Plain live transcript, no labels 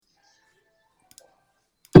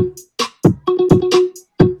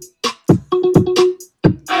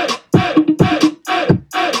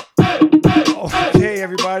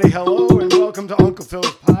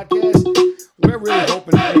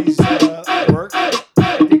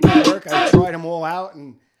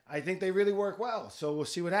I think they really work well. So we'll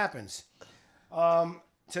see what happens.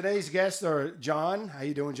 Today's guests are John. How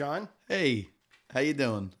you doing, John? Hey, how you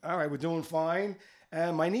doing? All right, we're doing fine.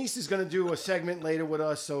 And my niece is going to do a segment later with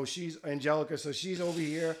us. So she's Angelica. So she's over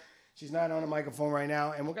here. She's not on the microphone right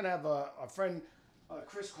now. And we're going to have a friend,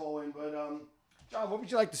 Chris, call in. But John, what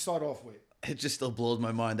would you like to start off with? It just still blows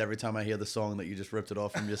my mind every time I hear the song that you just ripped it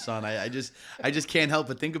off from your son. I just can't help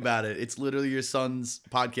but think about it. It's literally your son's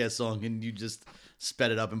podcast song, and you just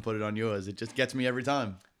sped it up and put it on yours. It just gets me every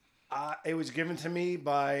time. It was given to me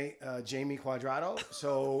by Jamie Quadrado.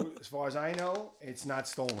 So as far as I know, it's not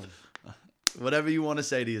stolen. Whatever you want to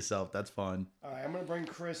say to yourself, that's fine. All right, I'm going to bring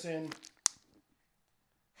Chris in.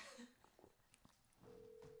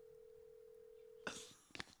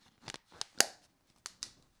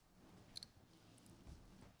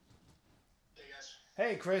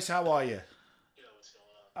 Hey, Chris, how are you? Yeah, what's going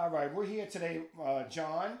on? All right, we're here today,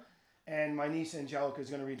 John, and my niece Angelica is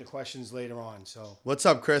going to read the questions later on. So, What's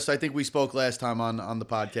up, Chris? I think we spoke last time on the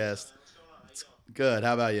podcast. What's going on? How you doing? Good.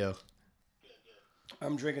 How about you? Good, good.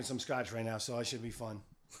 I'm drinking some scotch right now, so it should be fun.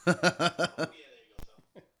 Yeah, there you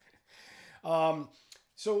go,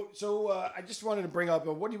 Phil. So I just wanted to bring up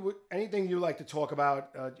anything you like to talk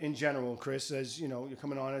about in general, Chris. As you know, you're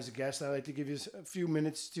coming on as a guest. I'd like to give you a few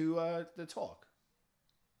minutes to talk.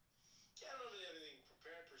 Yeah, I don't really have anything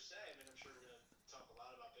prepared per se. I mean, I'm sure we're going to talk a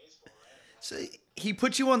lot about baseball, right? So he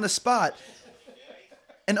put you on the spot.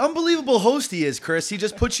 An unbelievable host he is, Chris. He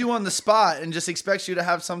just puts you on the spot and just expects you to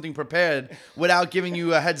have something prepared without giving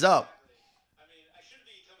you a heads up. I mean, I should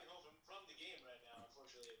be coming home from the game right now.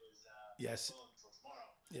 Unfortunately, it was Yes. until tomorrow.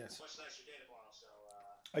 Yes. Much nicer day tomorrow. So.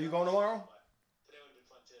 Are you going tomorrow? But today would have been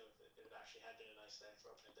fun too. If it actually had been a nice day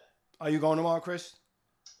for opening day. Are you going tomorrow, Chris?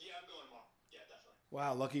 Yeah, I'm going tomorrow. Yeah, definitely.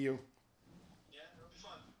 Wow, lucky you. Yeah, it'll be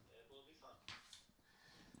fun. It will be fun.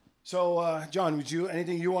 So, John,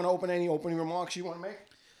 anything you want to any opening remarks you want to make?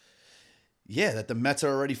 Yeah, that the Mets are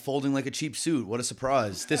already folding like a cheap suit. What a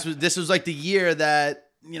surprise. This was like the year that,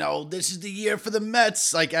 this is the year for the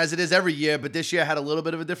Mets, like as it is every year, but this year had a little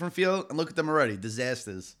bit of a different feel. And look at them already.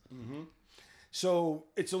 Disasters. So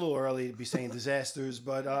it's a little early to be saying disasters,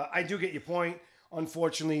 but I do get your point.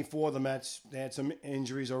 Unfortunately for the Mets, they had some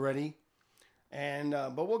injuries already, and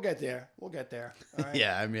but we'll get there. We'll get there. All right?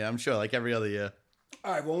 Yeah, I mean, I'm sure like every other year.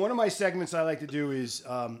 All right. Well, one of my segments I like to do is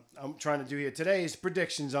I'm trying to do here today is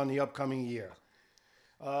predictions on the upcoming year.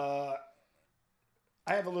 I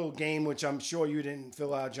have a little game which I'm sure you didn't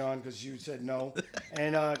fill out, John, because you said no.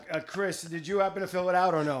 And Chris, did you happen to fill it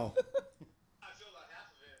out or no? I filled out half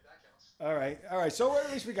of it. If that counts. All right. So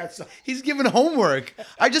at least we got some. He's giving homework.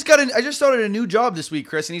 I just started a new job this week,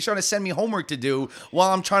 Chris, and he's trying to send me homework to do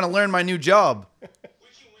while I'm trying to learn my new job. We can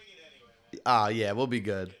wing it anyway, man. Yeah, we'll be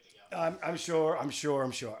good. I'm sure.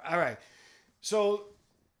 All right. So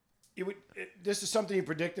this is something you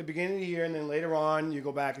predict at the beginning of the year, and then later on you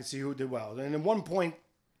go back and see who did well. And at one point,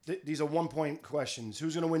 these are 1-point questions.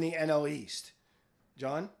 Who's going to win the NL East?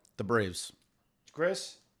 John? The Braves.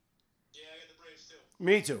 Chris? Yeah, I got the Braves too.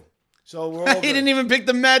 Me too. So we're all He good. didn't even pick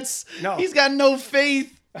the Mets. No. He's got no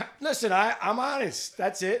faith. Listen, I'm honest.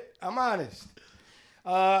 That's it. I'm honest.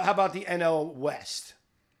 How about the NL West?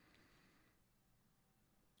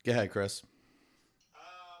 Go ahead, Chris. I'm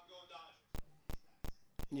going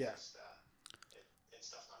Dodgers. Yeah. It's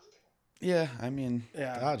tough not to pick them. Yeah, I mean,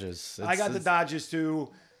 Yeah. Dodgers. I got the Dodgers too.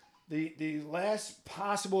 The last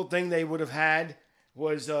possible thing they would have had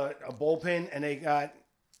was a bullpen, and they got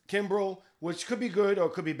Kimbrel, which could be good or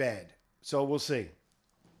could be bad. So we'll see.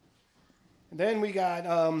 And then we got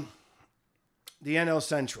the NL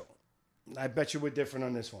Central. I bet you we're different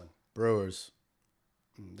on this one. Brewers.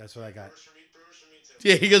 That's what I got. Brewers for me too.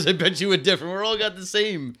 Yeah, he goes, I bet you were different. We're all got the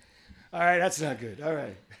same. All right, that's not good. All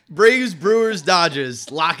right. Braves, Brewers,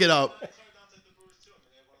 Dodgers. Lock it up. I started down to the Brewers too. I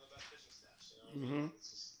mean, they have one of the best pitching staffs. It's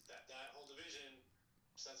just that whole division,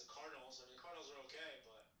 besides the Cardinals. I mean, the Cardinals are okay,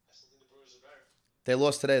 but I still think the Brewers are better. They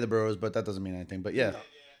lost today, the Brewers, but that doesn't mean anything. But yeah.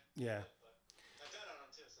 Yeah. But I bet on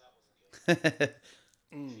them too, so that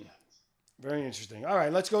wasn't good. Very interesting. All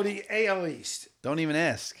right, let's go to the AL East. Don't even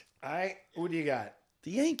ask. All right, who do you got?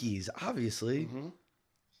 The Yankees, obviously.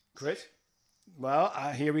 Chris? Well,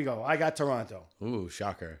 here we go. I got Toronto. Ooh,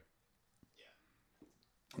 shocker.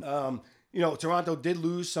 Toronto did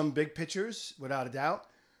lose some big pitchers, without a doubt.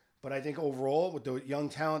 But I think overall, with the young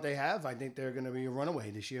talent they have, I think they're going to be a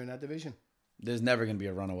runaway this year in that division. There's never going to be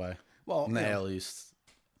a runaway Well, in the AL East.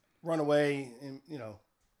 runaway, and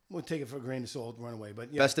we'll take it for a grain of salt, runaway.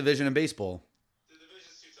 But yeah, Best division in baseball. The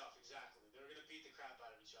division's too tough, exactly. They're going to beat the crap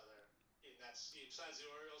out of each other. And that's besides the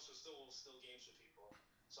Orioles, who still games with people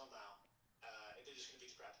somehow. They're just going to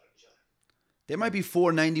beat the crap out of each other. There might be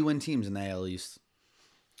 4 90-win teams in the AL East.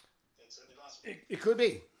 It's certainly possible. It could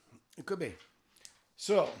be. It could be.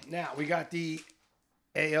 So now we got the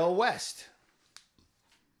AL West.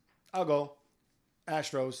 I'll go.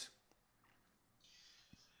 Astros.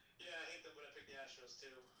 Yeah, I hate them, but I picked the Astros too.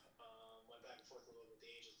 Went back and forth a little with the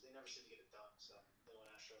Angels. They never seem to get it done, so they went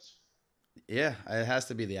Astros. Yeah, it has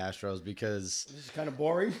to be the Astros because This is kind of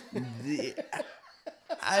boring.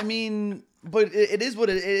 I mean, but it is what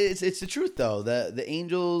it is. It's the truth though. The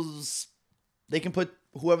Angels, they can put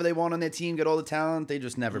whoever they want on their team, get all the talent. They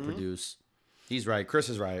just never produce. He's right. Chris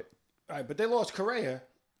is right. All right, but they lost Correa.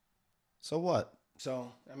 So what?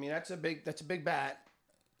 So I mean that's a big bat.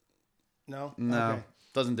 No? No, Okay.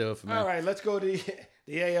 doesn't do it for me. All right, let's go to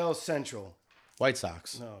the AL Central. White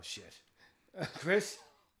Sox. Oh shit. Chris?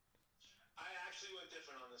 I actually went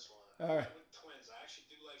different on this one. All right. I went Twins. I actually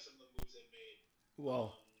do like some of the moves they made.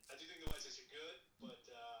 Well, I do think the White Sox are good, but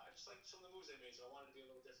I just like some of the moves they made, so I wanted to be a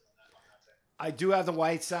little different on that pick. I do have the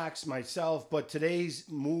White Sox myself, but today's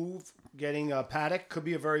move, getting Paddock, could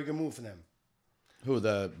be a very good move for them. Who,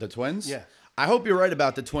 the Twins? Yeah. I hope you're right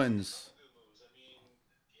about the Twins. Some good moves. I mean,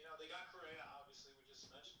 they got Correa. Obviously, we just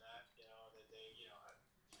mentioned that. That they,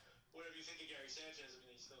 whatever you think of Gary Sanchez, I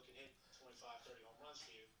mean, he still can hit 25, 30 home runs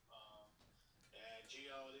for you. And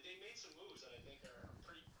Gio, they made some moves that I think are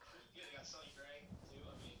pretty good. They got Sonny Gray too.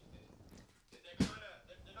 I mean,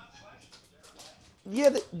 they're not flashy. They're not bad.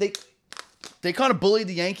 Yeah, they kind of bullied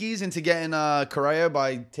the Yankees into getting Correa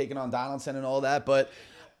by taking on Donaldson and all that. But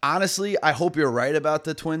honestly, I hope you're right about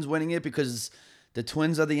the Twins winning it because the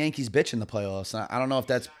Twins are the Yankees' bitch in the playoffs. I don't know if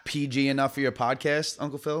that's PG enough for your podcast,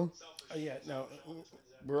 Uncle Phil. Yeah, no,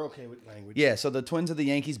 we're okay with language. Yeah, so the Twins are the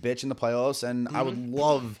Yankees' bitch in the playoffs, and I would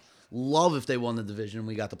love if they won the division and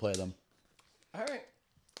we got to play them. All right.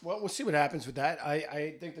 Well, we'll see what happens with that.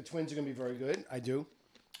 I think the Twins are going to be very good. I do.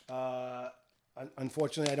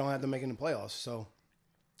 Unfortunately, I don't have them making the playoffs. So,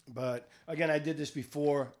 but again, I did this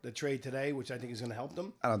before the trade today, which I think is going to help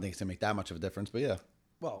them. I don't think it's going to make that much of a difference, but yeah.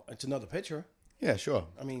 Well, it's another pitcher. Yeah, sure.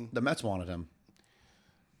 I mean, The Mets wanted him.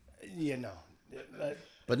 yeah, no. But no,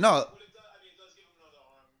 But it does give them another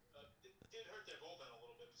arm. It did hurt their bullpen a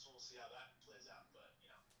little bit, so we'll see how that plays out. But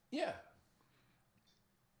Yeah.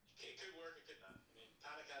 it could work. It could not. I mean,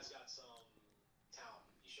 Paddock has got some talent.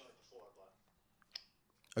 He's shown it before, but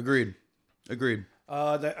agreed.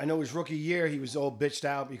 I know his rookie year, he was all bitched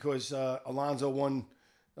out because Alonso won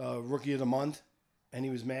Rookie of the Month, and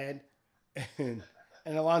he was mad. And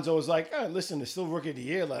Alonso was like, oh, listen, there's still Rookie of the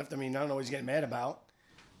Year left. I mean, I don't know what he's getting mad about.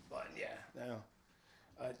 But, yeah, no.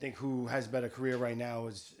 I think who has a better career right now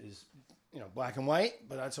is black and white,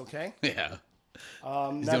 but that's okay. Yeah.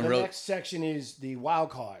 Now, the next section is the wild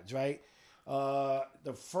cards, right?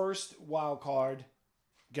 The first wild card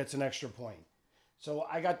gets an extra point. So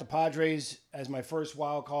I got the Padres as my first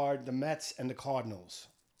wild card, the Mets, and the Cardinals.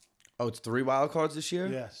 Oh, it's 3 wild cards this year?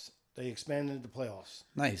 Yes, they expanded the playoffs.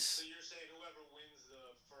 Nice. so you're saying whoever wins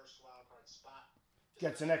the first wild card spot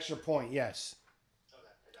Gets an extra point, yes. Okay,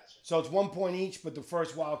 I got you. So it's 1 point each, but the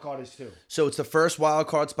first wild card is 2. So it's the first wild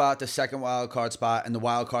card spot, the second wild card spot, and the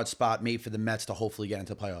wild card spot made for the Mets to hopefully get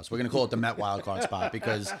into the playoffs. We're going to call it the Met wild card spot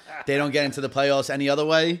because they don't get into the playoffs any other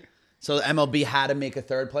way. So MLB had to make a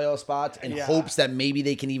third playoff spot in hopes that maybe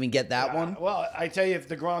they can even get that one. Well, I tell you, if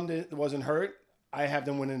DeGrom wasn't hurt, I have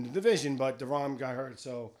them winning the division, but DeGrom got hurt,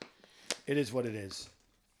 so it is what it is.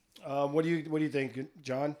 What do you think,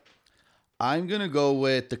 John? I'm going to go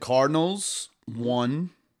with the Cardinals, 1.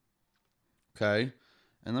 Okay.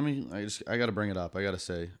 And I got to bring it up. I got to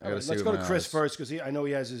say. I got to see. Let's go to Chris first because I know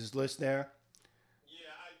he has his list there. Yeah,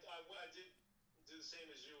 I did do the same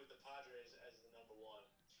as you with the Padres as the number 1.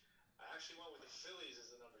 I actually went with the Phillies as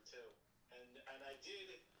the number 2, and I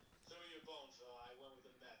did throw you a bone, Phil. I went with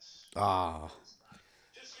the Mets.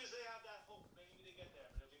 Just because they have that hope, maybe they get there,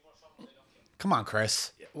 but it'll be more fun when they don't get there. Come on,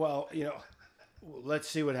 Chris. Well, let's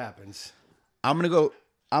see what happens. I'm going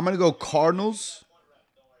to go Cardinals.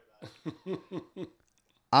 Don't worry about it.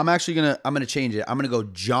 I'm going to change it. I'm going to go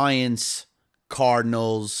Giants,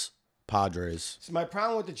 Cardinals, Padres. So my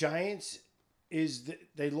problem with the Giants is that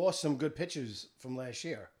they lost some good pitchers from last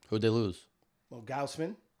year. Who'd they lose? Well,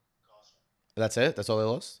 Gaussman. That's it? That's all they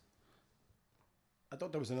lost? I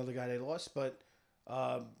thought there was another guy they lost, but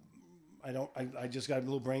I just got a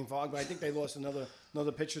little brain fog. But I think they lost another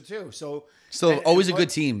pitcher too. So Still, always a good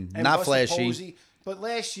team. and Not Buster flashy. Posey. But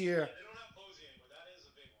last year They don't have Posey anymore. That is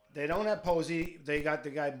a big one. they don't have Posey. They got the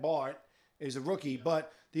guy Bart is a rookie.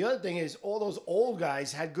 But the other thing is, all those old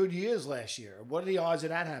guys had good years last year. What are the odds of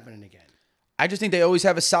that happening again? I just think they always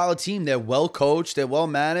have a solid team. They're well coached. They're well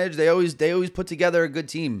managed. They always put together a good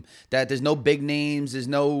team. That there's no big names. There's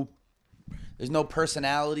no There's no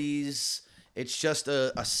personalities. It's just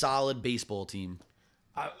a solid baseball team.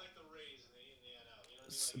 I like the Rays in the NL. You know what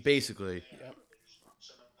I mean? Like, Basically. they're just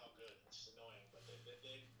somehow good. It's just annoying, but they're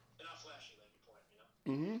not flashy like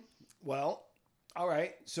you point. You know. Well, all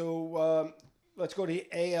right. So let's go to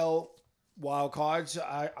the AL wild cards.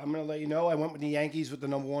 I'm going to let you know I went with the Yankees with the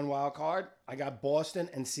number 1 wild card. I got Boston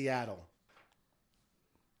and Seattle.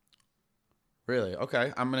 Really?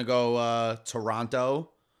 Okay. I'm going to go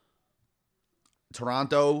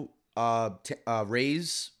Toronto,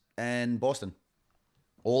 Rays, and Boston.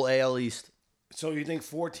 All AL East. So you think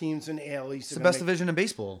 4 teams in the AL East? It's the best division in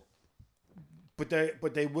baseball. But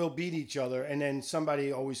they will beat each other, and then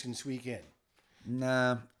somebody always can squeak in.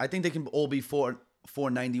 Nah, I think they can all be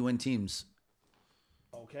 490 win teams.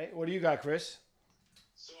 Okay. What do you got, Chris?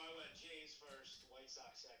 So I went Jays first, White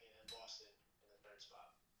Sox second, and Boston in the third spot.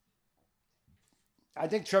 I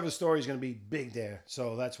think Trevor Story is going to be big there,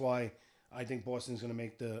 so that's why I think Boston's going to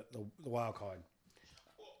make the wild card.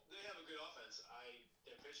 Well, they have a good offense.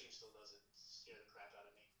 Their pitching still doesn't scare the crap out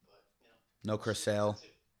of me, but you know. No Chris Sale. That's it,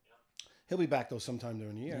 you know? He'll be back though sometime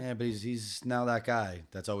during the year. Yeah, but he's now that guy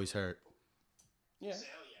that's always hurt. Yeah. Sale,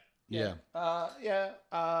 yeah.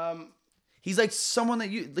 Yeah. He's like someone that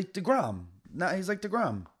you like DeGrom. He's like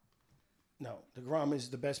DeGrom. No, DeGrom is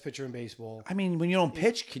the best pitcher in baseball. I mean, when you don't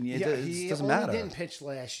pitch, can you? He It doesn't only matter. didn't pitch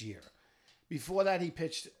last year. Before that, he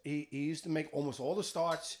pitched. He used to make almost all the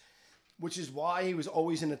starts, which is why he was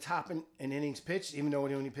always in the top in innings pitched, even though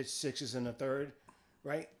he only pitched 6s in the third.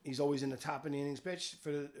 Right? He's always in the top in innings pitched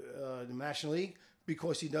for the National League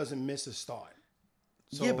because he doesn't miss a start.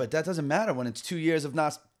 So, Yeah, but that doesn't matter when it's 2 years of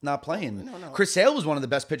not playing. No. Chris Sale was one of the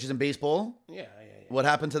best pitchers in baseball. yeah. What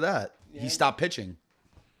happened to that? Yeah. He stopped pitching.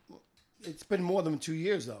 It's been more than 2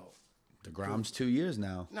 years though. DeGrom's 2 years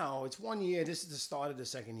now. No, it's 1 year. This is the start of the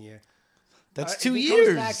second year. That's If 2 he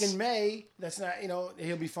years. comes back in May, that's not.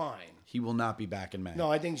 He'll be fine. He will not be back in May.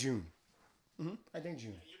 No, I think June. I think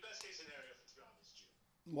June. Your best case scenario for DeGrom is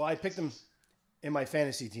June. Well, I picked him in my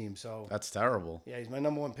fantasy team, so That's terrible. yeah, he's my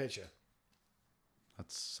number 1 pitcher.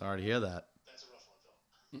 That's sorry to hear that. That's a rough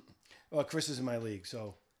one, though. Well, Chris is in my league,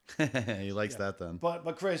 so. He likes that then. But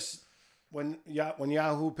Chris, when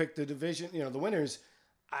Yahoo picked the division, the winners,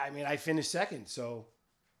 I mean, I finished second, so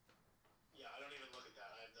Yeah, I don't even look at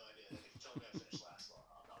that. I have no idea. If you tell me I finished last, well,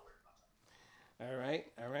 I'm not worried about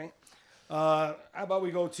that. all right. How about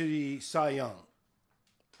we go to the Cy Young?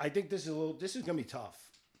 I think this is gonna be tough.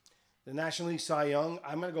 The National League Cy Young,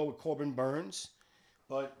 I'm gonna go with Corbin Burns,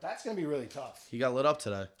 but that's gonna be really tough. He got lit up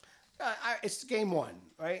today. It's game 1,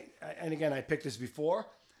 right? And again, I picked this before,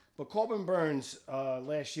 but Corbin Burns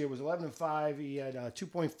last year was 11-5. He had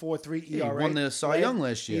 2.43 he ERA. won the Cy Young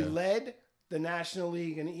last year. He led the National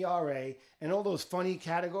League in ERA and all those funny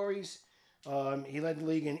categories. He led the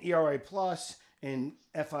league in ERA plus, in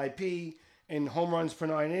FIP, in home runs per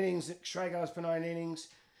 9 innings, strikeouts per 9 innings.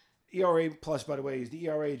 ERA plus, by the way, is the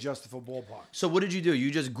ERA adjusted for ballpark. So what did you do? You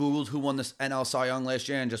just Googled who won this NL Cy Young last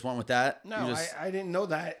year and just went with that? No, You just, I didn't know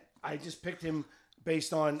that. I just picked him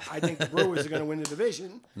based on I think the Brewers are going to win the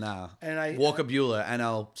division. nah. And Walker Buehler,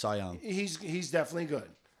 NL Cy Young. He's definitely good.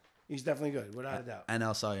 He's definitely good, without a doubt.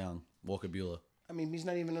 NL Cy Young. Walker Buehler. I mean, he's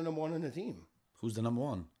not even the number 1 on the team. Who's the number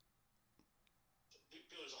one?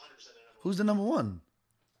 Buehler's 100% their number one. Who's the number one?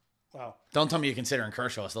 Wow. Don't tell me you're considering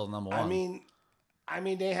Kershaw still the number one. I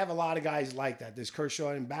mean, they have a lot of guys like that. There's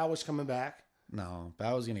Kershaw and Bauer's coming back. No,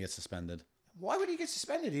 Bauer's gonna get suspended. Why would he get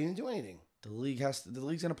suspended? He didn't do anything. The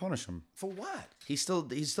league's gonna punish him. For what? He's still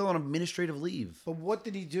on administrative leave. But what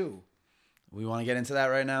did he do? We want to get into that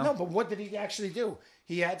right now? No, but what did he actually do?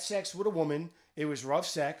 He had sex with a woman. It was rough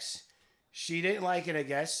sex. She didn't like it, I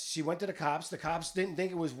guess. She went to the cops. The cops didn't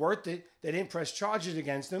think it was worth it. They didn't press charges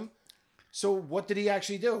against him. So what did he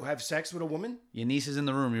actually do? Have sex with a woman? Your niece is in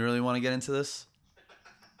the room. You really want to get into this?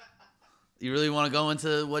 You really want to go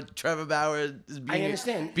into what Trevor Bauer is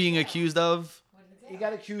understand. being accused of? He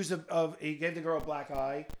got accused of he gave the girl a black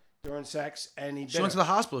eye during sex, and he bit She went her. to the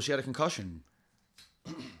hospital. She had a concussion.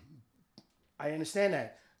 I understand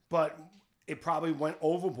that, but it probably went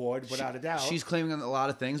overboard without a doubt. She's claiming a lot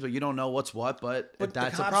of things, but you don't know what's what. But But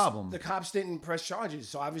that's the a cops, problem. The cops didn't press charges,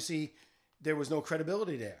 so obviously there was no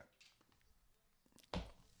credibility there.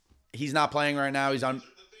 He's not playing right now. He's on. The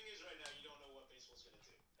thing is, right now, you don't know what baseball's going to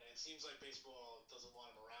do. And it seems like baseball doesn't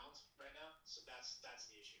want him around right now. So that's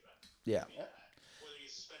the issue, right? Yeah. I mean, whether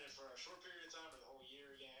he's suspended for a short period of time or the whole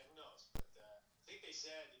year, yeah, who knows? But I think they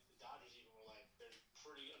said, the Dodgers even were like, they're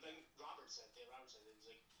pretty, I think Dave Roberts said, it was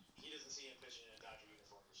like, he doesn't see him pitching in a Dodger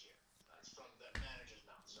uniform this year. That's from the manager's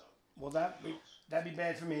mouth, so. Well, that'd be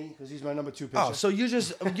bad for me because he's my number 2 pitcher. Oh, so you're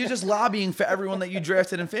just lobbying for everyone that you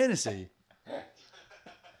drafted in fantasy.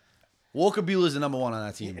 Walker Buehler's the number one on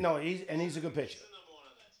that team. No, he's a good pitcher. He's the number one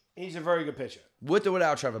on that team. He's a very good pitcher. With or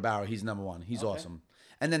without Trevor Bauer, he's number one. He's awesome.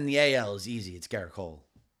 And then the AL is easy. It's Garrett Cole.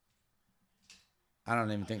 I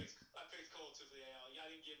don't even think. I picked Cole too for the AL. Yeah, I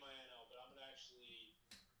didn't get my NL, but I'm gonna actually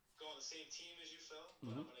go on the same team as you, Phil.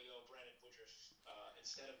 But I'm gonna go Brandon Woodruff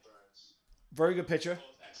instead of Burns. Very good pitcher.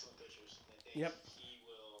 Both excellent pitchers. I think Yep. he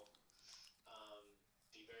will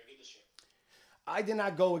be very good this year. I did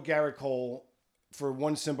not go with Garrett Cole for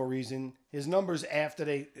one simple reason. His numbers after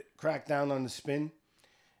they cracked down on the spin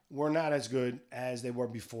were not as good as they were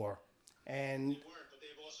before. And They weren't, but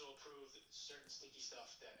they've also approved certain sticky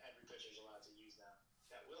stuff that every pitcher is allowed to use now.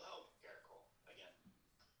 That will help Garrett Cole again.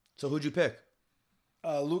 So who'd you pick?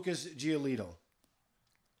 Lucas Giolito.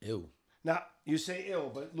 Ew. Now, you say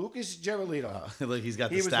ill, but Lucas Giolito. Look, he's got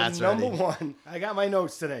the He was stats the number ready. one. I got my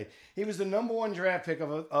notes today. He was the number one draft pick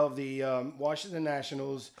of the Washington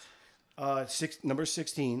Nationals, number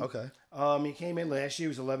 16. Okay. He came in last year.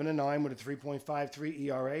 He was 11-9 with a 3.53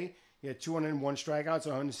 ERA. He had 201 strikeouts,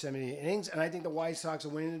 178 innings, and I think the White Sox are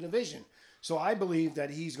winning the division. So I believe that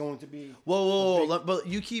he's going to be. Whoa. But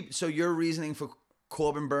you keep. So your reasoning for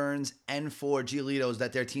Corbin Burns and for Giolito is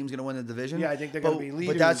that their team's going to win the division? Yeah, I think they're gonna be But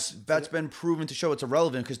leaders. that's been proven to show it's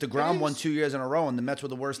irrelevant because DeGrom won is. 2 years in a row and the Mets were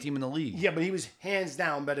the worst team in the league. Yeah, but he was hands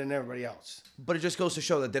down better than everybody else. But it just goes to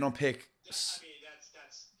show that they don't pick. I mean,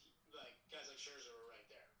 that's like guys like Scherzer were right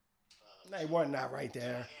there. They were not right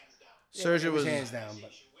there. Hands down. Scherzer It was. hands down, He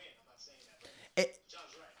but should win. I'm not saying that, but It-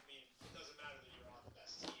 John's right. I mean, it doesn't matter that you're on the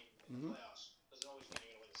best team in the playoffs. Doesn't always mean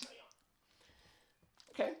you're going to win the Cy Young.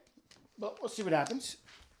 okay. But we'll see what happens.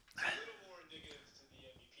 A little more indicative to the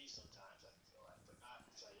MVP sometimes, I feel like, but not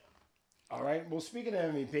Cy Young. All right. Well, speaking of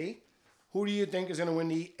MVP, who do you think is going to win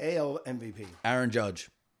the AL MVP? Aaron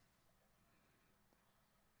Judge.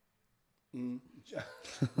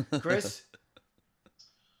 Chris?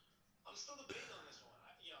 I'm still debating on this one.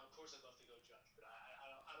 Of course, I'd love to go Judge, but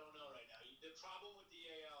I don't know right now. The problem with the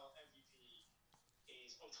AL MVP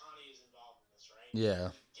is Ohtani is involved in this, right?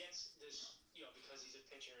 Yeah. He gets this, because he's a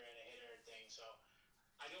pitcher and a hitter and thing. So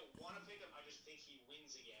I don't want to pick him. I just think he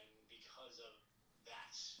wins again because of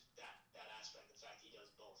that aspect. In fact, he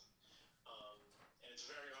does both, and it's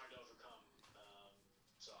very hard to overcome.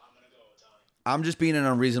 So I'm gonna go Ohtani. I'm just being an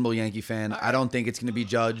unreasonable Yankee fan. I don't think it's going to be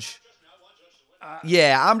Judge. Trust me, I want Judge to win.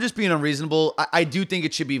 Yeah, I'm just being unreasonable. I do think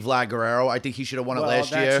it should be Vlad Guerrero. I think he should have won it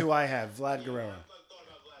last that's year. who I have, Vlad Guerrero. I thought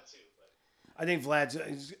about Vlad too, but. I think Vlad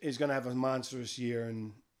is going to have a monstrous year,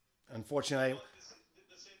 and unfortunately,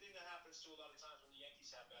 The same thing that happens to a lot of times when the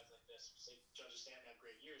Yankees have guys like this. Say Judge Stanton had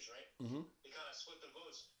great years, right? Mhm. They kind of split the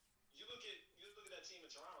votes. You look at that team in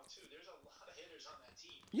Toronto too. There's a lot of hitters on that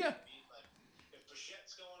team. You Yeah. know what I mean, like if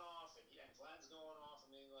Bichette's going off and Vlad's going off, I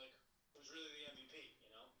mean, like who's really the MVP?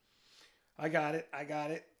 I got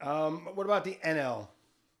it. What about the NL?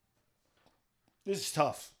 This is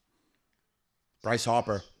tough. Bryce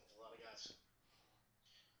Harper. There's a lot of guys.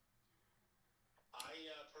 I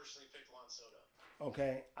personally picked Juan Soto.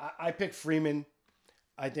 Okay, I picked Freeman.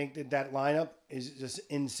 I think that lineup is just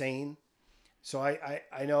insane. So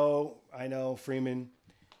I know Freeman.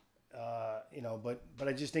 But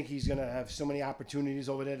I just think he's gonna have so many opportunities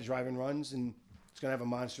over there to drive in runs, and it's gonna have a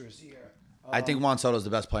monstrous year. I think Juan Soto's the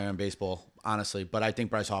best player in baseball, honestly. But I think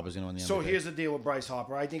Bryce Harper's going to win the MVP. So here's the deal with Bryce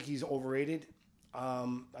Harper. I think he's overrated.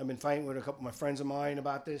 I've been fighting with a couple of my friends of mine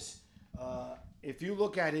about this. If you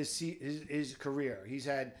look at his career, he's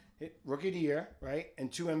had Rookie of the Year, right,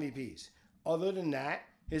 and 2 MVPs. Other than that,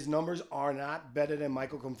 his numbers are not better than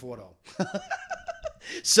Michael Conforto.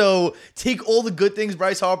 So take all the good things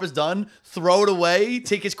Bryce Harper's done, throw it away,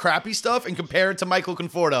 take his crappy stuff, and compare it to Michael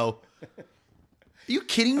Conforto. Are you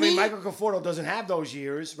kidding I me? mean, Michael Conforto doesn't have those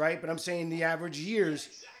years, right? But I'm saying the average years.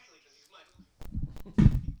 Exactly,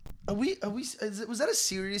 because he's Michael. Was that a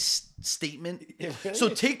serious statement? It really So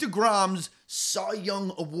is. take DeGrom's Cy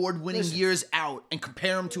Young award-winning Listen. years out and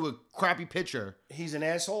compare him to a crappy pitcher. He's an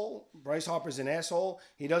asshole. Bryce Harper's an asshole.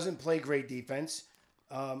 He doesn't play great defense.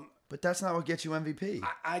 But that's not what gets you MVP.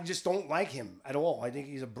 I just don't like him at all. I think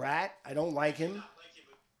he's a brat. I don't like him. Not like him,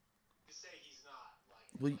 but to say he's not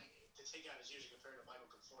Well, like to take out his years and compare to Michael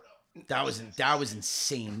Conforto. that was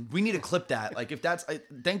insane. We need to clip that. Like if that's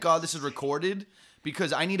thank God this is recorded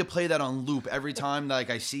because I need to play that on loop every time like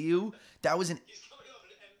I see you. That was an He's coming off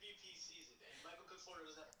an MVP season, and Michael Conforto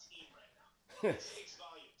doesn't have a team right now. It speaks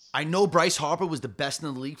volumes. I know Bryce Harper was the best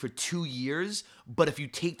in the league for 2 years, but if you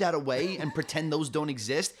take that away and pretend those don't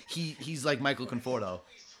exist, he's like Michael Conforto.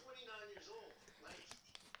 He's 29 years old. Like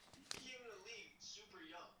he came in the league super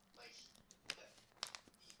young. Like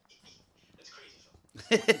that's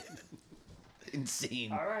crazy. Phil.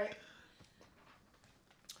 Insane. All right.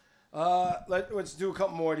 Let's do a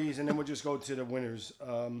couple more of these, and then we'll just go to the winners.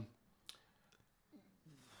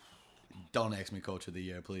 Don't ask me coach of the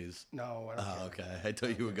year, please. No, I don't Oh, care. okay. I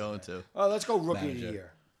thought you were going to. Let's go rookie of Manager. the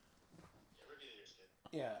year.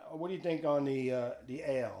 Yeah. What do you think on the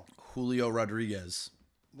AL? Julio Rodriguez.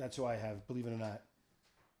 That's who I have. Believe it or not.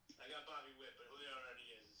 I got Bobby Witt, but Julio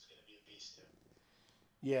Rodriguez is going to be a beast too.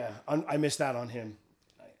 Yeah, I missed out on him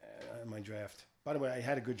in my draft. By the way, I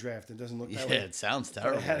had a good draft. It doesn't look Yeah, that way. it sounds I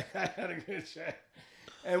terrible. had a good draft.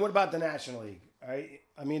 And what about the National League? All right.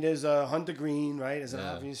 I mean, there's Hunter Green, right, as an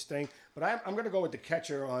Yeah. obvious thing. But I'm going to go with the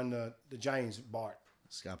catcher on the Giants, Bart.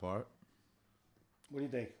 Scott Bart. What do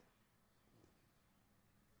you think?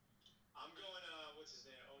 I'm going, what's his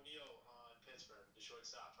name? O'Neill on Pittsburgh, the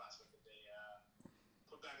shortstop prospect that they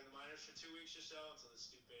put back in the minors for 2 weeks or so until the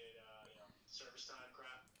stupid, service time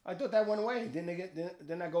crap. I thought that went away. Didn't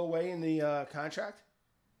that go away in the contract?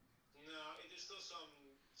 No, there's still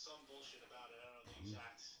some bullshit about it. I don't know the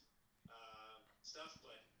exact stuff,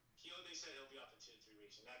 but they said he'll be up in 2 to 3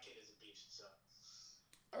 weeks, and that kid is a beast. So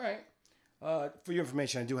All right. For your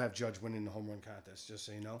information, I do have Judge winning the home run contest, just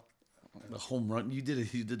so you know. The home run. You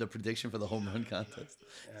did a prediction for the home run contest.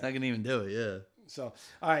 He's not gonna even do it. Yeah. So,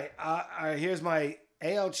 all right. Here's my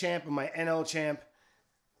AL champ and my NL champ.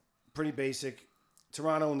 Pretty basic.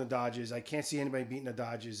 Toronto and the Dodgers. I can't see anybody beating the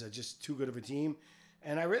Dodgers. They're just too good of a team.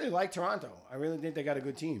 And I really like Toronto. I really think they got a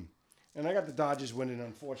good team. And I got the Dodgers winning,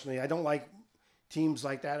 unfortunately. I don't like teams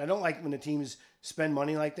like that. I don't like when the teams spend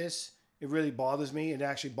money like this. It really bothers me. It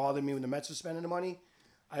actually bothered me when the Mets were spending the money.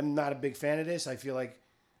 I'm not a big fan of this. I feel like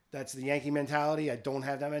that's the Yankee mentality. I don't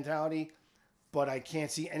have that mentality. But I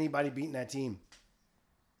can't see anybody beating that team.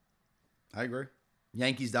 I agree.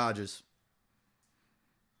 Yankees Dodgers.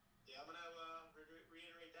 yeah, I'm gonna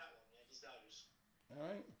reiterate that one. Yankees Dodgers. All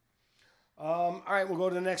right. All right, we'll go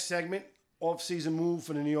to the next segment. Off-season move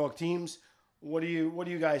for the New York teams. What do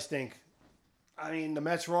you guys think? I mean, the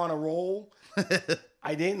Mets were on a roll.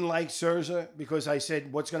 I didn't like Scherzer because I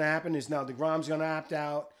said what's going to happen is now DeGrom's going to opt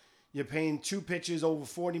out. You're paying 2 pitches over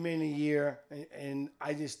 $40 million a year, and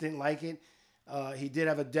I just didn't like it. He did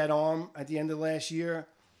have a dead arm at the end of last year,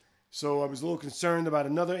 so I was a little concerned about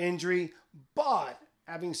another injury. But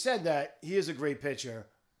having said that, he is a great pitcher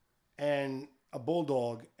and a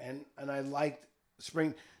bulldog, and I liked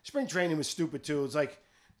spring training was stupid too. It's like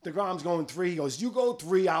DeGrom's going 3. He goes, "You go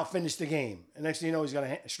 3, I'll finish the game." And next thing you know, he's got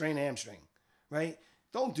a strained hamstring, right?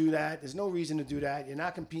 Don't do that. There's no reason to do that. You're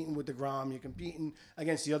not competing with DeGrom. You're competing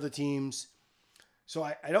against the other teams. So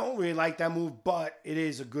I don't really like that move, but it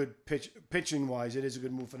is a good pitching-wise. It is a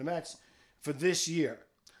good move for the Mets for this year.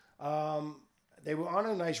 They were on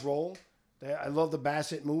a nice roll. I love the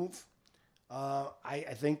Bassett move. I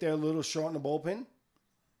think they're a little short in the bullpen,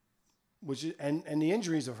 and the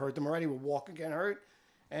injuries have hurt them already. With Walker getting hurt,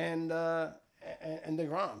 and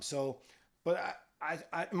DeGrom. So, but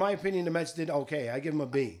in my opinion, the Mets did okay. I give them a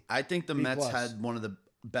B. I think the B Mets plus. had one of the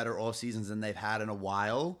better off seasons than they've had in a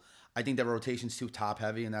while. I think their rotation's too top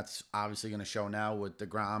heavy, and that's obviously going to show now with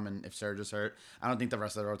DeGrom and if Serge is hurt. I don't think the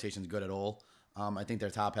rest of the rotation's good at all. I think they're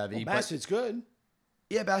top heavy. Well, Bassett's good.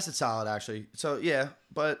 Yeah, Bassett's solid actually. So yeah,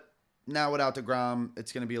 but now without DeGrom,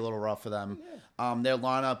 it's going to be a little rough for them. Their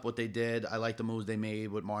lineup, what they did, I like the moves they made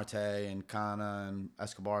with Marte and Kana and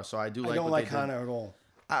Escobar. So I do like. I don't what like they did. Connor at all.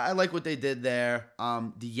 I like what they did there.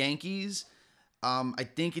 The Yankees, I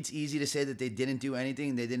think it's easy to say that they didn't do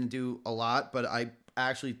anything. They didn't do a lot, but I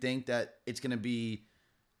actually think that it's going to be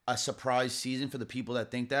a surprise season for the people that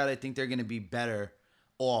think that. I think they're going to be better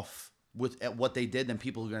off with at what they did than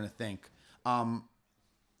people are going to think.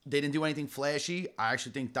 They didn't do anything flashy. I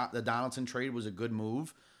actually think the Donaldson trade was a good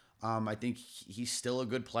move. I think he's still a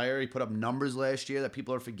good player. He put up numbers last year that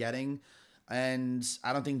people are forgetting. And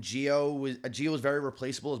I don't think Gio was very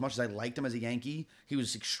replaceable. As much as I liked him as a Yankee, he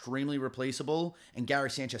was extremely replaceable. And Gary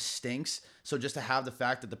Sanchez stinks. So just to have the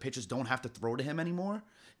fact that the pitchers don't have to throw to him anymore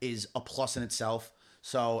is a plus in itself.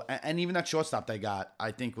 So, and even that shortstop they got,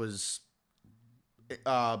 I think was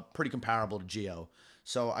pretty comparable to Gio.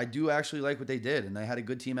 So I do actually like what they did, and they had a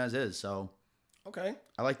good team as is. So Okay.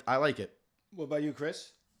 I like it. What about you,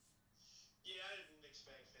 Chris? Yeah, I had mixed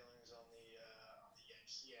bag feelings on the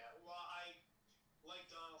Yanks. Yeah, well, I like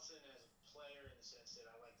Donaldson as a player in the sense that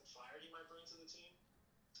I like the fire he might bring to the team.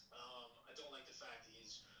 I don't like the fact that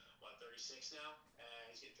he's 36 now, and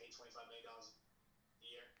he's getting paid $25 million a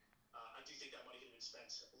year. I do think that money could have been spent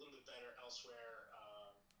a little bit better elsewhere.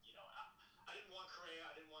 I didn't want Correa.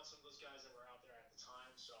 I didn't want some of those guys that were out there at the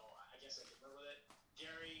time, so I guess I could live with it.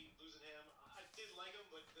 Gary, losing him, I did like him,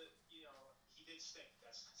 but he did stink.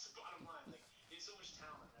 That's the bottom line. Like, he had so much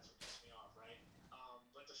talent. That's what pissed me off, right?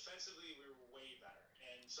 But defensively, we were way better.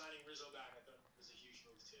 And signing Rizzo back, I thought was a huge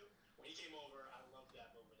move too. When he came over, I loved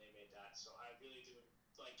that move when they made that. So I really do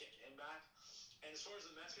like getting him back. And as far as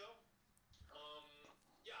the Mets go,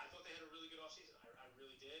 yeah, I thought they had a really good offseason. I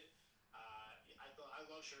really did. I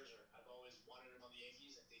love Scherzer. I've always wanted him on the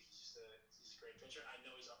Yankees. I think he's a great pitcher. I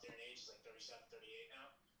know he's up there in age. He's like 37, 38 now.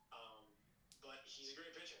 But he's a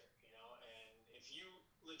great pitcher, and if you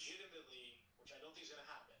legitimately, which I don't think is going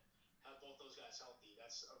to happen, have both those guys healthy,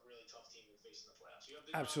 that's a really tough team to face in the playoffs. You have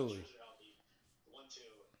the Absolutely. Scherzer healthy, 1-2,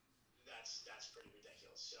 that's pretty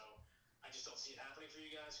ridiculous. So I just don't see it happening for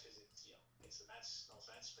you guys because it's the Mets. No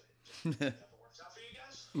offense, but it just never works out for you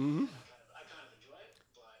guys. Mm-hmm. I kind of enjoy it,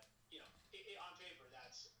 but on paper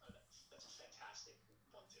that's a fantastic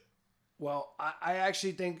 1-2. Well, I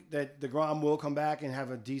actually think that DeGrom will come back and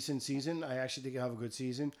have a decent season. I actually think he'll have a good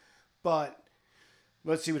season. But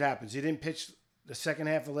let's see what happens. He didn't pitch the second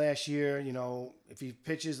half of last year. If he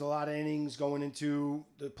pitches a lot of innings going into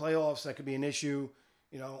the playoffs, that could be an issue.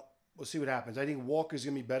 We'll see what happens. I think Walker's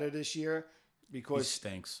going to be better this year because He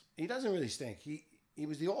stinks. he doesn't really stink. He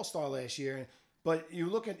was the All-Star last year. But you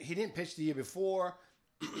look at, he didn't pitch the year before.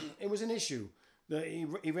 It was an issue. He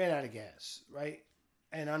ran out of gas, right?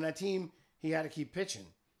 And on that team, he had to keep pitching.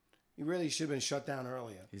 He really should have been shut down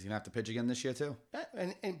earlier. He's gonna have to pitch again this year too.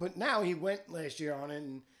 But now he went last year on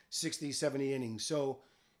in 60, 70 innings. So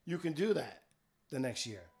you can do that the next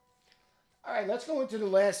year. All right, let's go into the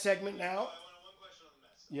last segment now. I want one question on the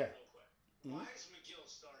Mets. Yeah. Real quick. Why is McGill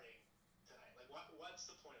starting tonight? What's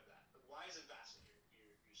the point of that? Why is it Bassett you're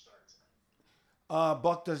starting tonight?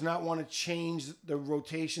 Buck does not want to change the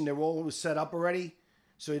rotation. They're all set up already,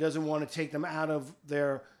 so he doesn't want to take them out of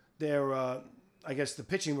their I guess the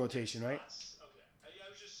pitching rotation, right? Okay. I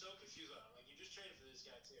was just so confused on him. You just traded for this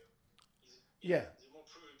guy too. Yeah. He's a more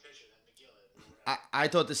proven pitcher than McGill is. I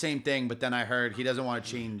thought the same thing, but then I heard he doesn't want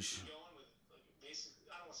to change. Going with basically,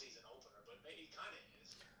 I don't want to say he's an opener, but maybe he kind of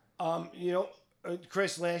is.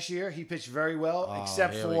 Chris, last year he pitched very well,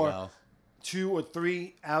 except here we for go. 2 or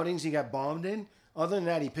 3 outings he got bombed in. Other than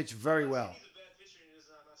that, he pitched very well. He's a bad pitcher, and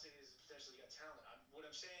I'm not saying he's potentially got talent. What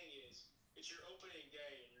I'm saying is, it's your opening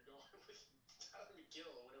day, and you're going with Tyler McGill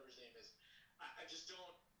or whatever his name is. I just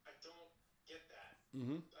don't get that.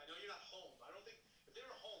 Mm-hmm. I know you're not home. I don't think if they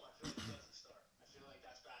were home, I feel like he doesn't start. I feel like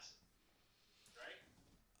that's Bassett, right?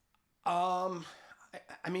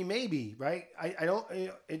 I mean, maybe, right? I don't.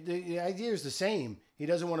 The idea is the same. He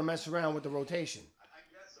doesn't want to mess around with the rotation. I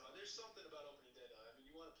guess so. There's something about opening day, though. I mean,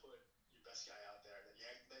 you want to put your best guy out there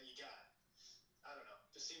that you got. I don't know.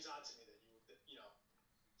 Just seems odd to me that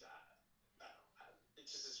I don't know. It's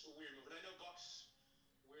just this weird move. And I know Buck's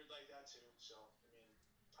weird like that too. So I mean,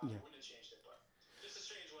 probably wouldn't have changed it, but just a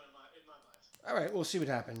strange one in my mind. All right, we'll see what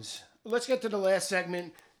happens. Let's get to the last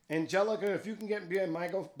segment. Angelica, if you can get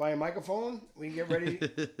by a microphone, we can get ready.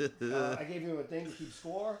 I gave you a thing to keep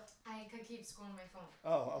score. I could keep score on my phone.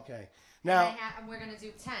 Oh, okay. Now, we're going to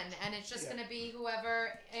do 10, and it's just going to be whoever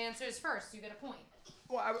answers first. You get a point.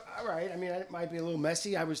 well, all right. I mean, it might be a little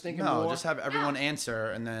messy. I was thinking No, more. just have everyone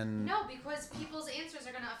answer and then. No, because people's answers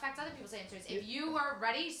are going to affect other people's answers. If you are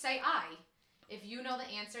ready, say I. If you know the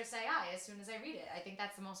answer, say I as soon as I read it. I think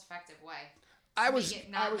that's the most effective way. I was make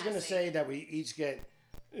it not going to messy. say that we each get,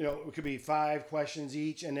 it could be 5 questions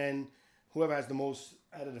each, and then whoever has the most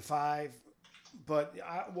out of the 5. But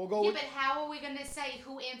we'll go Yeah, with. but how are we going to say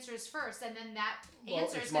who answers first, and then that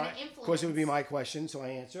answer it's is going my- to influence? Of course, it would be my question, so I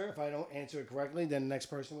answer. If I don't answer it correctly, then the next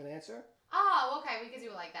person would answer. Oh, okay, we could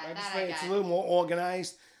do it like that. I just That think I it's get. a little more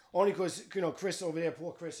organized. Only because Chris over there,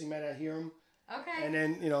 poor Chris, he might not hear him, Okay. and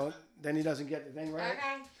then then he doesn't get the thing right.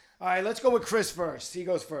 Okay. All right, let's go with Chris first. He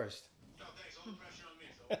goes first. No, thanks. All the pressure on me,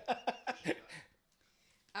 Phil. Appreciate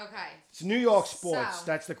that. Okay. It's New York sports. So-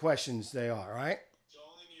 That's the questions they are, right? It's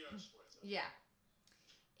only New York sports. Yeah.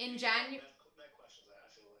 In January. Met questions, I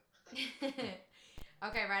feel like.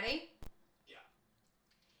 Okay, ready? Yeah.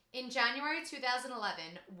 In January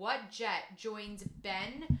 2011, what Jet joined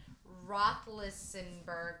Ben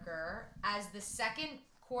Roethlisberger as the second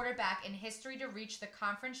quarterback in history to reach the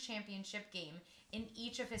conference championship game in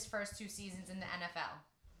each of his first 2 seasons in the NFL?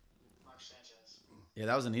 Mark Sanchez. Yeah,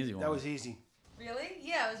 that was an easy one. That was easy. Really?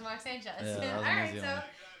 Yeah, it was Mark Sanchez. Yeah, that was an All right, easy so one. I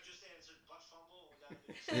just answered butt fumble. We gotta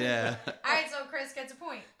do- Yeah. all right, so Chris gets a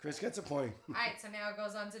point. Chris gets a point. All right, so now it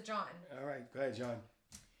goes on to John. All right, go ahead, John.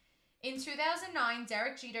 In 2009,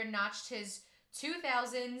 Derek Jeter notched his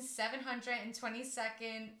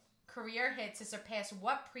 2,722nd career hit to surpass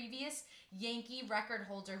what previous Yankee record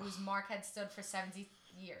holder whose mark had stood for 70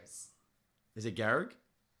 years? Is it Garrick?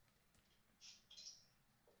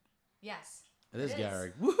 Yes. It is It is.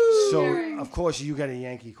 Garrick. Woohoo! So, Garrick. of course, you got a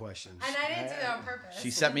Yankee question. And I didn't do that on purpose. She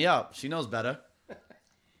set me up. She knows better.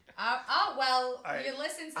 Well, right. you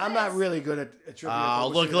listen to I'm this. not really good at trivia. Oh, but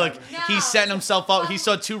we'll look, see what look. happens. No. He's setting himself up. He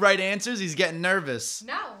saw 2 right answers. He's getting nervous.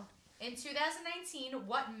 No. In 2019,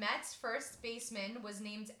 what Mets first baseman was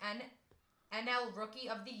named NL Rookie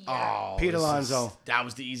of the Year? Oh, Pete this is- Alonso. That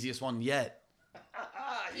was the easiest one yet.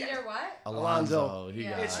 Peter what? Alonso. He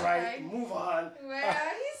Yeah. got It's it. right. Okay. Move on. Well,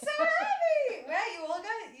 he's so happy. Well, you all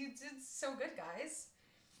got it. You did so good, guys.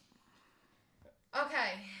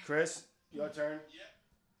 Okay. Chris, your turn.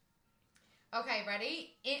 Okay,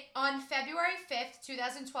 ready? On February 5th,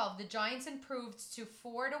 2012, the Giants improved to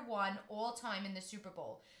 4-1 all time in the Super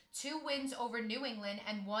Bowl. 2 wins over New England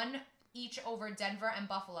and 1 each over Denver and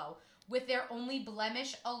Buffalo, with their only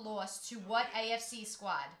blemish a loss to what AFC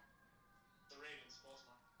squad? The Ravens,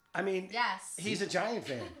 Baltimore. I mean, Yes. he's a Giant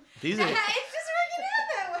fan. These it's are just working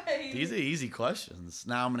out that way. these are easy questions.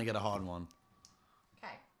 Now I'm gonna get a hard one.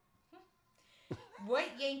 Okay. What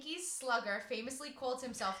Yankees slugger famously called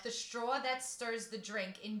himself the straw that stirs the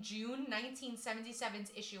drink in June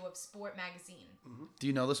 1977's issue of Sport magazine? Do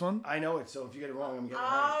you know this one? I know it, so if you get it wrong, I'm getting it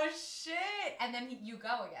right. Oh, shit. And then you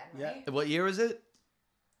go again, right? What year is it?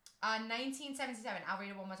 1977. I'll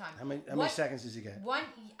read it one more time. How many What- seconds does he get?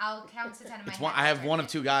 I'll count to 10 in my It's head. one. I have one of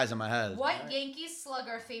 2 guys in my head. What Alright. Yankees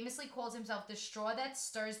slugger famously called himself the straw that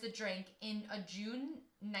stirs the drink in a June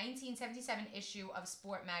 1977 issue of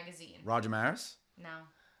Sport magazine? Roger Maris. No.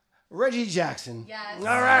 Reggie Jackson. Yes.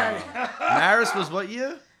 All right. Maris was what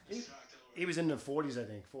year? He was in the 40s, I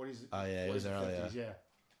think. 40s. Oh, yeah, he was 40s, early, 50s, yeah.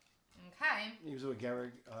 Okay. He was with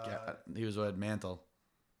Garrett. Yeah, he was with Mantle.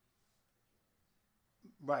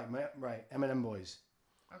 Right. Eminem Boys.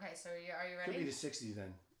 Okay, so are you Could be ready? the 60s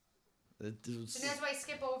then. So now do I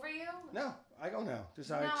skip over you? No, I go now.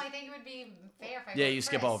 This No, I think it would be fair if I Yeah, go you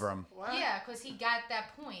skip Chris. over him. What? Yeah, because he got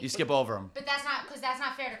that point. You skip over him. But that's not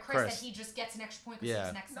fair to Chris, Chris. that he just gets an extra point because Yeah.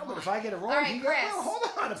 he's next No, in but line. if I get it wrong, All right, he Chris. goes. No,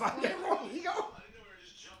 hold on. If I get it wrong, he goes. I didn't know we were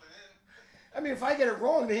just jumping in. I mean, if I get it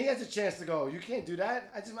wrong, then he has a chance to go. You can't do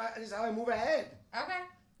that. I just how I move ahead. Okay.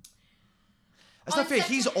 That's On not fair.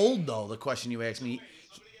 He's September- old though. The question you asked me. Wait,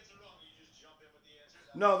 if somebody gets it wrong, you just jump in with the answer.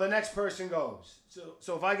 No, the next person goes.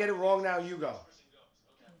 So if I get it wrong now, you go. Person goes.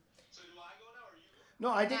 Okay. So do I go now or you go?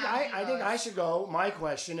 No, I think Now he I think I goes. should go. My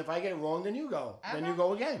question. If I get it wrong, then you go. Then you Okay.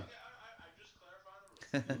 go again. Okay, I'm just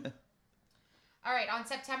clarifying the rules. All right, on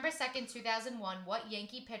September 2nd, 2001, what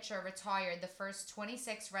Yankee pitcher retired the first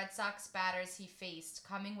 26 Red Sox batters he faced,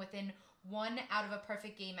 coming within 1 out of a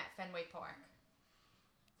perfect game at Fenway Park?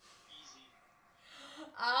 Easy.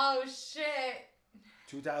 Oh, shit.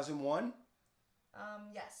 2001.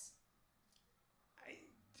 Yes.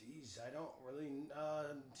 Jeez, I don't really.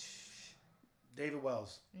 David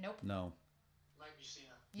Wells. Nope. No. Mike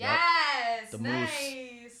Mussina. Yes. The Moose.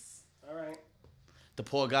 Nice. All right. The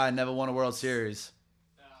poor guy never won a World Series.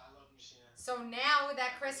 I love Mussina. So now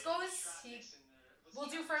that Chris goes, Traffic in there. we'll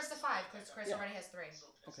do first to 5 because Chris Yeah. already has 3.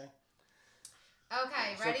 Okay.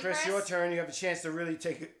 Okay, So ready, Chris, your turn. You have a chance to really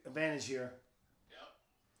take advantage here. Yep.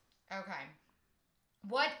 Okay.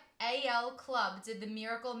 What AL club did the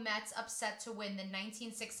Miracle Mets upset to win the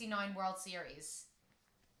 1969 World Series?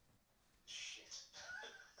 Shit.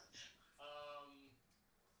 I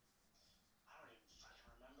don't even fucking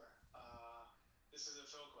remember. This is a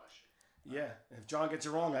Phil question. Yeah. If John gets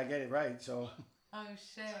it wrong, I get it right. So Oh,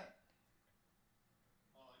 shit. Hold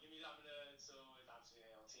on, give me. I'm gonna. So if I'm the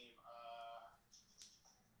AL team.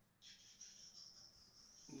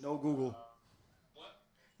 no Google. What?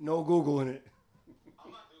 No Google in it.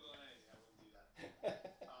 I'm not googling anything. I wouldn't do that.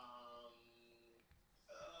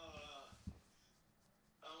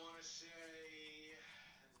 I want to say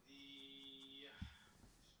the.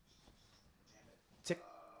 Damn it. Tick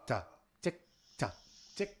tock. Tick tock.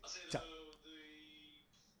 Tick I'll say tock. the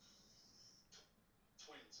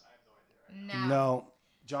Twins. I have no idea. Right? No.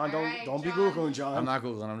 John, All right, don't be John. Googling, John. I'm not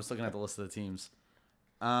googling. I'm just looking at the list of the teams.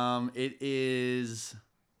 It is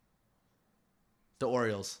the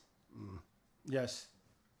Orioles. Yes.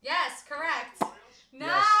 Yes, correct. Yes.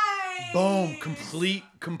 Nice. Boom!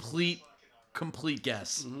 Complete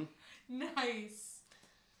guess. Nice.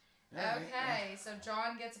 All right, Okay, so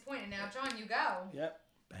John gets a point, and now John, you go. Yep.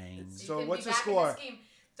 Bang. You So can what's be the back in score?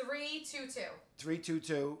 this game. 3-2-2.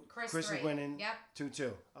 3-2-2. Chris is 3. winning. Yep.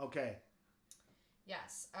 2-2. Okay.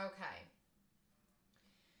 Yes. Okay.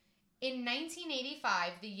 In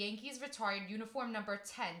 1985, the Yankees retired uniform number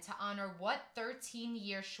 10 to honor what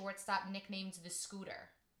 13-year shortstop nicknamed the Scooter?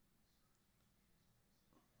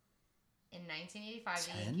 In 1985,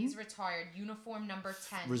 the 10? Yankees retired uniform number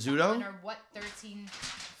 10 Rizzuto? to honor what 13...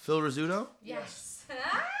 Phil Rizzuto. Yes.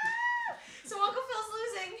 So Uncle Phil's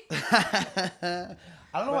losing.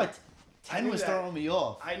 I don't know why 10 knew was that. throwing me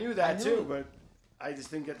off. I knew that I knew too, it. but I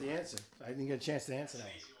just didn't get the answer. I didn't get a chance to answer that.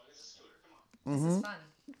 Easy one. It's a scooter. Come on. This is fun.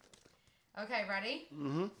 Okay, ready?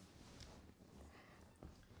 Mm-hmm.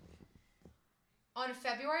 On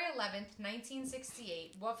February 11th,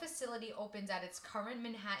 1968, what facility opened at its current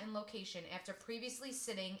Manhattan location after previously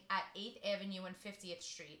sitting at 8th Avenue and 50th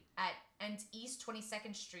Street and East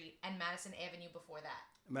 22nd Street and Madison Avenue before that?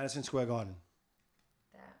 Madison Square Garden.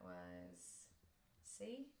 That was...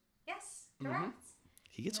 See? Yes, correct.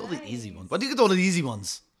 He gets all the easy Nice. ones. Why do you get all the easy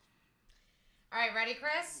ones? All right, ready,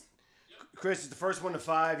 Chris? Chris, it's the first one to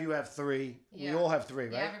 5. You have 3. Yeah. We all have 3,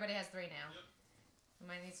 right? Yeah, everybody has 3 now. We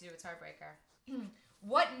might need to do a tiebreaker.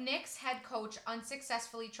 What Knicks head coach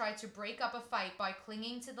unsuccessfully tried to break up a fight by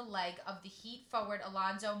clinging to the leg of the Heat forward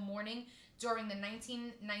Alonzo Mourning during the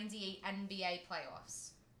 1998 NBA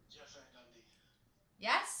playoffs? Jeff Van Gundy.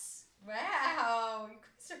 Yes? Wow, you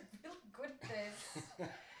guys are really good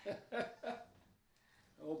at this.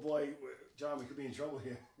 Oh boy, John, we could be in trouble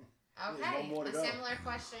here. Okay, one more to a go. similar Who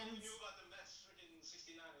questions. knew about the Mets freaking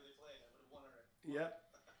 69 who they played? I would have won already. Yep.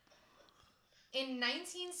 In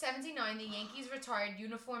 1979, the Yankees retired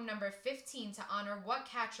uniform number 15 to honor what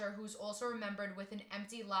catcher who's also remembered with an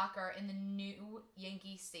empty locker in the new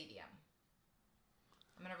Yankee Stadium?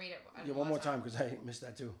 I'm going to read it. Yeah, one more time because I missed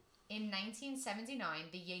that too. In 1979,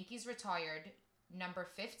 the Yankees retired number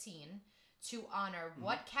 15 to honor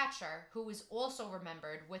what catcher who is also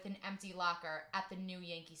remembered with an empty locker at the new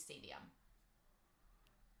Yankee Stadium?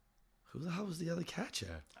 Who the hell was the other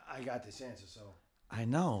catcher? I got this answer, so I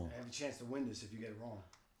know. I have a chance to win this if you get it wrong.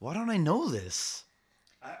 Why don't I know this?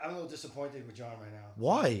 I'm a little disappointed with John right now.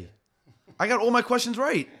 Why? I got all my questions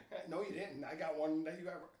right. No, you didn't. I got one that you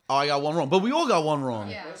got. Oh, I got one wrong. But we all got one wrong.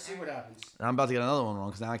 Yeah. Let's see what happens. And I'm about to get another one wrong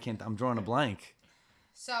because now I can't. I'm drawing a blank.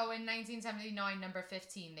 So in 1979, number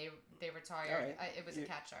 15, they retired. All right. It was a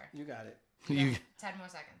catcher. You got it. You, 10 more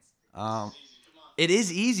seconds. Easy. Come on. it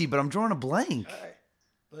is easy, but I'm drawing a blank. All right.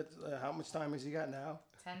 Let's, how much time has he got now?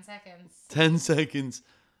 10 seconds. 10 seconds.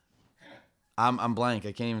 I'm blank.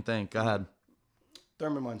 I can't even think. Go ahead.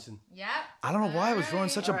 Thurman Munson. Yep. I don't know why I was drawing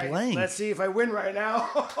such a All right, blank. let's see if I win right now.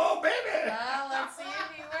 Oh, baby! Well, let's see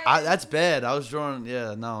if he wins. That's bad. I was drawing.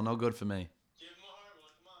 Yeah, no good for me. Give him a hard one.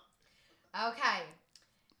 Come on. Okay.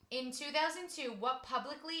 In 2002, what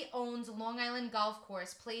publicly owned Long Island golf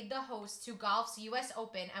course played the host to golf's U.S.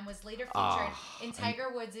 Open and was later featured in Tiger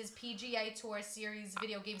Woods' PGA Tour Series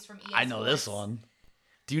video games from EA I know this Sports? one.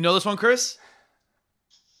 Do you know this one, Chris?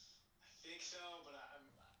 I think so, but I'm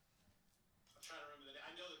trying to remember the name.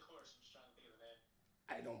 I know the course. I'm just trying to think of the name.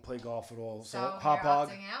 I don't play golf at all. So, So Hop you're Hog.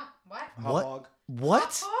 opting out? What? Hop What? Hog.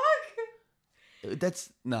 What? Hog? That's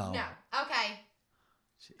no. No. Okay.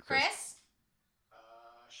 Chris?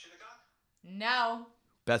 Shinnecock? No.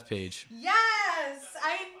 Beth Page. Yes!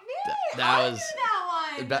 I knew it! That I was-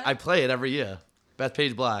 knew that one! I play it every year. Beth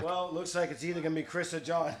Page Black. Well, it looks like it's either going to be Chris or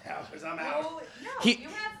John now because I'm out. Oh, no, He- you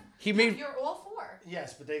have... he made- You're all 4.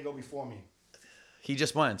 Yes, but they go before me. He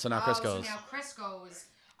just went, so now Chris So goes. now Chris goes.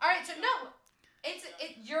 All right, so no,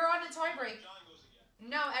 you're on a tiebreak. John goes again.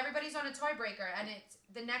 No, everybody's on a tiebreaker, and it's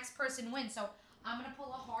the next person wins. So I'm gonna pull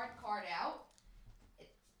a hard card out.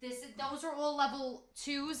 Those are all level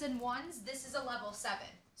 2s and 1s. This is a level 7,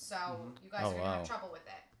 so you guys Oh, are gonna wow. have trouble with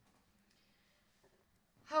it.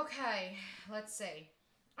 Okay, let's see.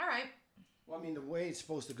 All right, Well, I mean, the way it's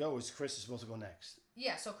supposed to go is Chris is supposed to go next.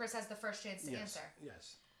 yeah. So Chris has the first chance to Yes. answer.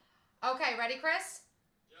 Yes. Okay, ready, Chris?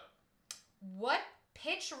 Yep. What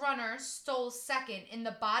pitch runner stole second in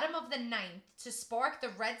the bottom of the 9th to spark the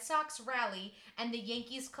Red Sox rally and the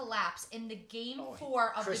Yankees collapse in the Game Oh,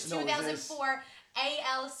 4 of Chris the knows 2004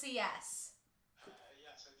 ALCS? Yes, I do.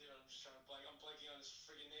 I'm just trying to blank. I'm blanking on his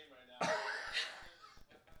friggin' name right now.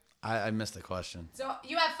 I missed the question. So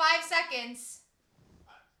you have 5 seconds.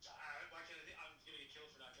 Why can't I think? I'm gonna get killed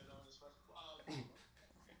for not knowing this one. He's,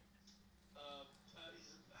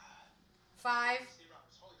 5. Dave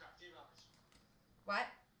Roberts. Holy crap, Dave Roberts. What?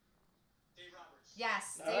 Dave Roberts.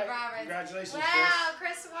 Yes, All Dave right, Roberts. congratulations, Wow,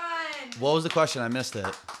 Chris won. What was the question? I missed it. He's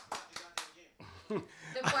not in the game.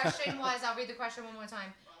 The question was, I'll read the question one more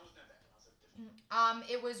time. I wasn't that bad. I was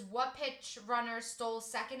different. It was what pitch runner stole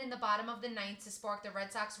second in the bottom of the 9th to spark the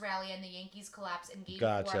Red Sox rally and the Yankees collapse in Game 4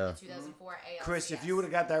 of Gotcha. the 2004 ALCS? Chris, if you would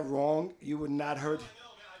have got that wrong, you would not heard. I know,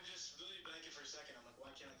 man. I'm just really blanking for a second. I'm like, why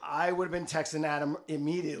can't I think? I would have been texting Adam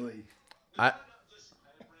immediately. I Listen,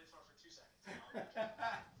 I didn't brainstorm for 2 seconds.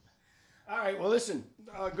 All right. Well, listen.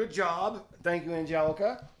 Good job. Thank you,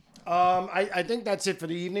 Angelica. I think that's it for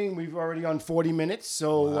the evening. We've already on 40 minutes.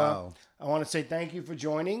 So Wow. I want to say thank you for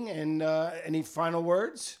joining. And any final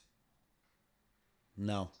words?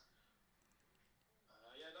 no.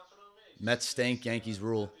 Yeah, nothing on me. Mets stink. Yankees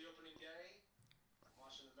rule. The opening day.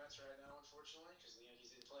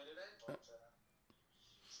 Yankees didn't play today, but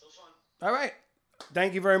still fun. All right.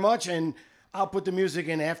 Thank you very much, and I'll put the music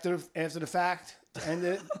in after the fact to end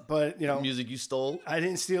it. But Music you stole. I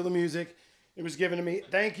didn't steal the music; it was given to me.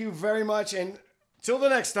 Thank you very much, and till the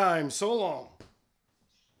next time. So long.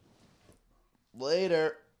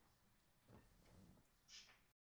 Later.